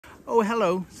Oh,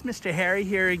 hello, it's Mr. Harry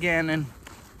here again, and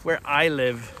where I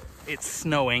live, it's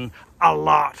snowing a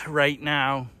lot right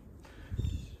now.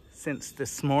 Since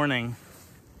this morning,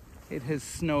 it has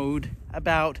snowed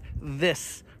about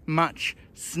this much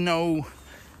snow.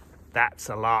 That's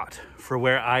a lot for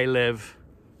where I live.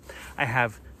 I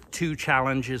have two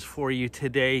challenges for you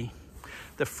today.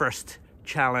 The first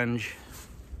challenge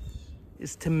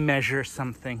is to measure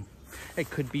something. It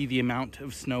could be the amount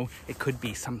of snow, it could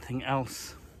be something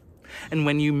else. And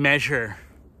when you measure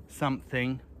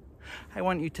something, I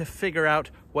want you to figure out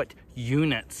what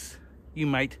units you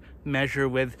might measure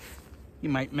with. You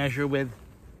might measure with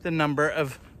the number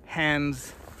of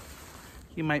hands.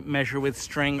 You might measure with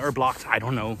string or blocks. I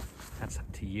don't know. That's up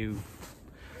to you.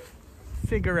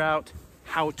 Figure out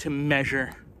how to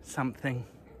measure something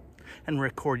and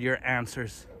record your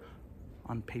answers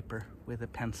on paper with a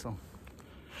pencil.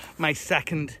 My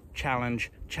second challenge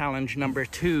number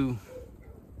 2,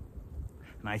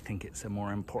 and I think it's a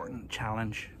more important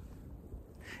challenge,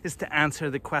 is to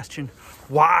answer the question,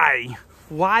 why?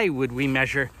 Why would we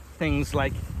measure things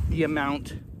like the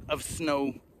amount of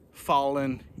snow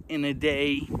fallen in a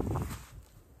day?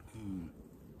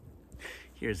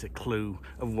 Here's a clue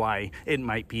of why it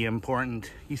might be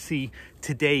important. You see,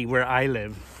 today where I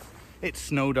live, it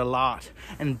snowed a lot,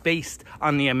 and based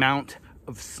on the amount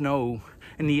of snow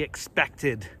and the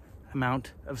expected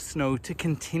amount of snow to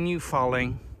continue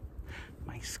falling,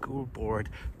 my school board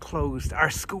closed our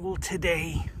school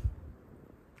today,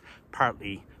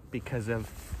 partly because of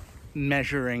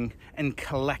measuring and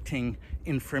collecting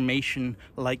information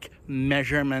like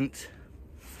measurement.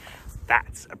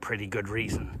 That's a pretty good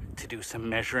reason to do some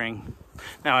measuring.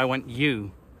 Now I want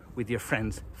you, with your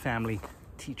friends, family,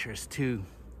 teachers too,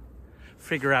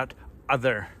 figure out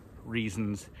other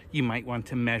reasons you might want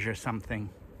to measure something.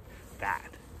 That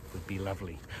would be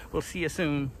lovely. We'll see you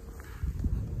soon.